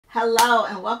Hello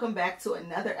and welcome back to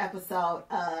another episode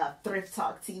of Thrift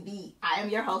Talk TV. I am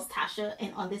your host Tasha,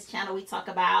 and on this channel we talk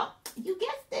about, you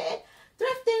guessed it,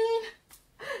 thrifting.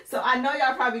 So I know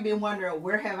y'all probably been wondering,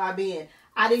 where have I been?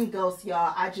 I didn't ghost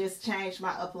y'all. I just changed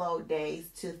my upload days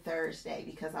to Thursday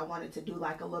because I wanted to do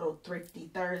like a little thrifty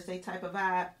Thursday type of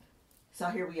vibe. So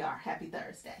here we are. Happy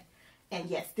Thursday. And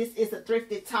yes, this is a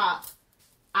thrifted top.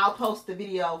 I'll post the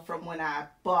video from when I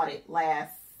bought it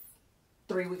last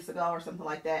 3 weeks ago or something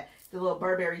like that. The little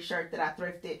Burberry shirt that I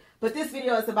thrifted. But this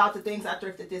video is about the things I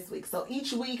thrifted this week. So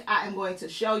each week I am going to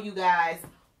show you guys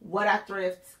what I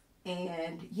thrift.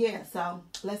 And yeah, so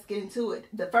let's get into it.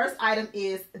 The first item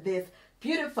is this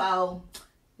beautiful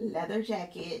leather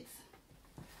jacket.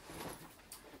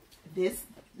 This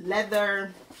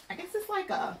leather, I guess it's like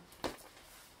a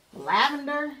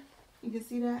lavender. You can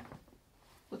see that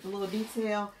with the little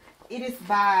detail. It is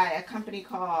by a company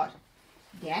called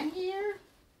Danier.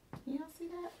 You don't see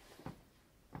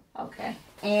that? Okay.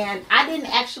 And I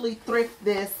didn't actually thrift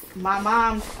this. My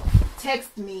mom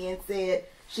texted me and said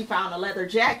she found a leather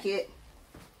jacket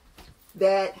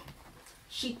that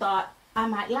she thought I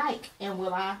might like. And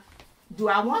do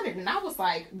I want it? And I was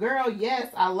like, girl,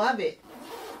 yes, I love it.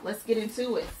 Let's get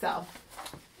into it. So,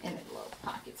 and the little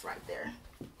pockets right there.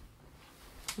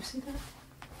 You see that?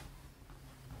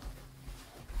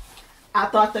 I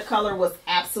thought the color was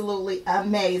absolutely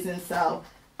amazing, so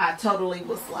I totally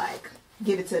was like,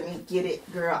 give it to me, get it,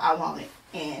 girl, I want it.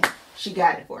 And she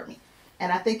got it for me.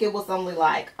 And I think it was only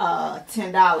like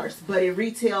 $10, but it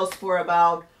retails for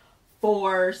about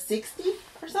 $4.60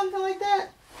 or something like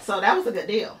that. So that was a good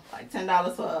deal. Like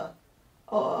 $10 for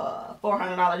a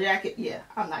 $400 jacket. Yeah,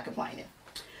 I'm not complaining.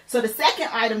 So the second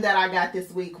item that I got this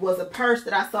week was a purse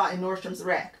that I saw in Nordstrom's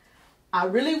rack. I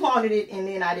really wanted it, and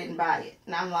then I didn't buy it.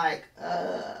 And I'm like,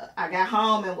 I got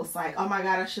home and was like, oh my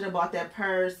God, I should have bought that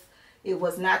purse. It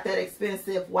was not that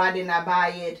expensive. Why didn't I buy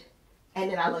it? And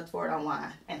then I looked for it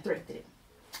online and thrifted it.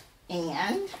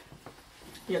 And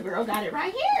your girl got it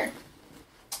right here.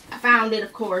 I found it,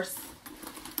 of course.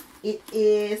 It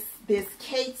is this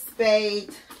Kate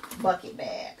Spade bucket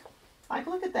bag. Like,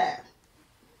 look at that.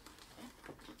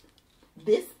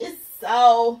 This is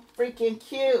so freaking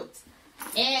cute.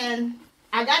 And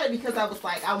I got it because I was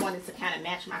like, I wanted to kind of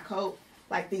match my coat,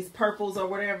 like these purples or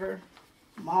whatever,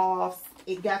 mauves.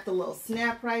 It got the little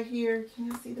snap right here. Can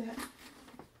you see that?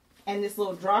 And this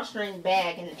little drawstring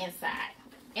bag in the inside.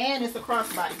 And it's a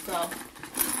crossbody, so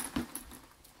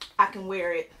I can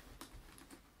wear it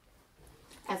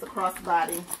as a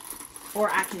crossbody,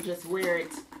 or I can just wear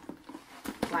it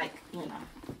like, you know,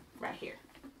 right here.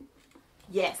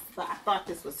 Yes, but I thought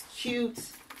this was cute.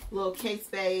 Little Kate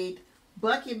Spade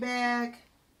bucket bag.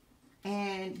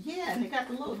 And yeah, and it got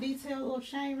the little detail, little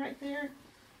chain right there.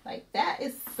 Like, that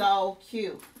is so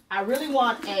cute. I really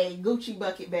want a Gucci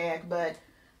bucket bag, but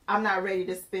I'm not ready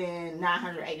to spend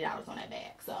 $980 on that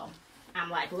bag. So I'm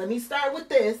like, let me start with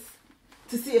this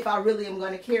to see if I really am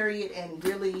going to carry it and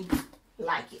really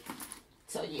like it.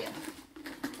 So yeah.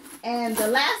 And the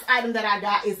last item that I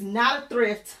got is not a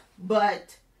thrift,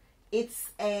 but it's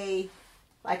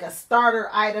like a starter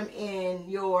item in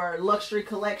your luxury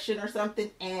collection or something.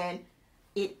 And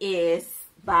it is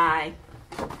by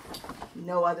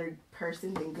no other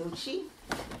person than Gucci.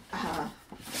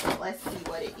 So let's see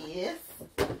what it is.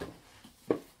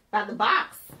 By the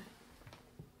box,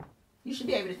 you should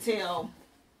be able to tell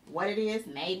what it is.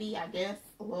 Maybe, I guess,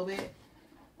 a little bit.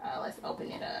 Let's open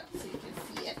it up so you can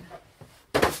see it.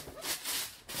 It's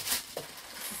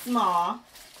small.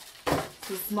 It's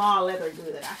a small leather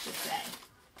good, I should say.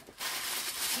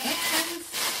 And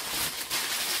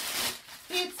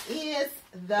it is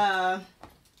the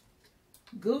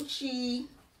Gucci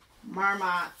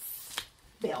Marmont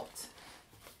belt.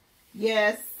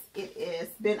 Yes, it has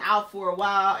been out for a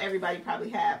while. Everybody probably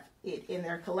have it in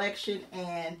their collection.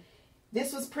 And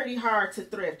this was pretty hard to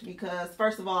thrift because,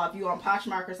 first of all, if you're on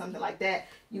Poshmark or something like that,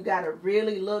 you got to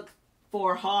really look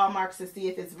for hallmarks to see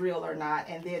if it's real or not.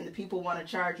 And then the people want to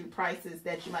charge you prices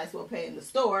that you might as well pay in the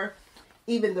store.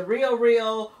 Even the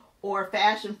Real or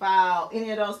Fashion File,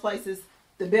 any of those places,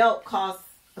 the belt costs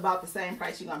about the same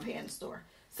price you're going to pay in the store.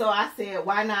 So I said,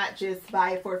 why not just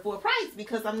buy it for full price?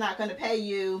 Because I'm not going to pay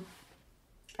you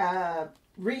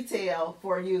retail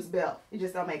for a used belt. It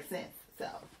just don't make sense. So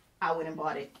I went and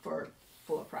bought it for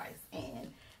full price. And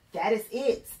that is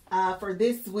it for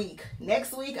this week.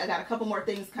 Next week, I got a couple more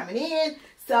things coming in.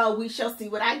 So we shall see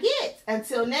what I get.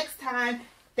 Until next time,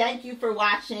 thank you for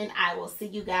watching. I will see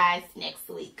you guys next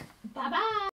week.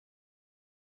 Bye-bye.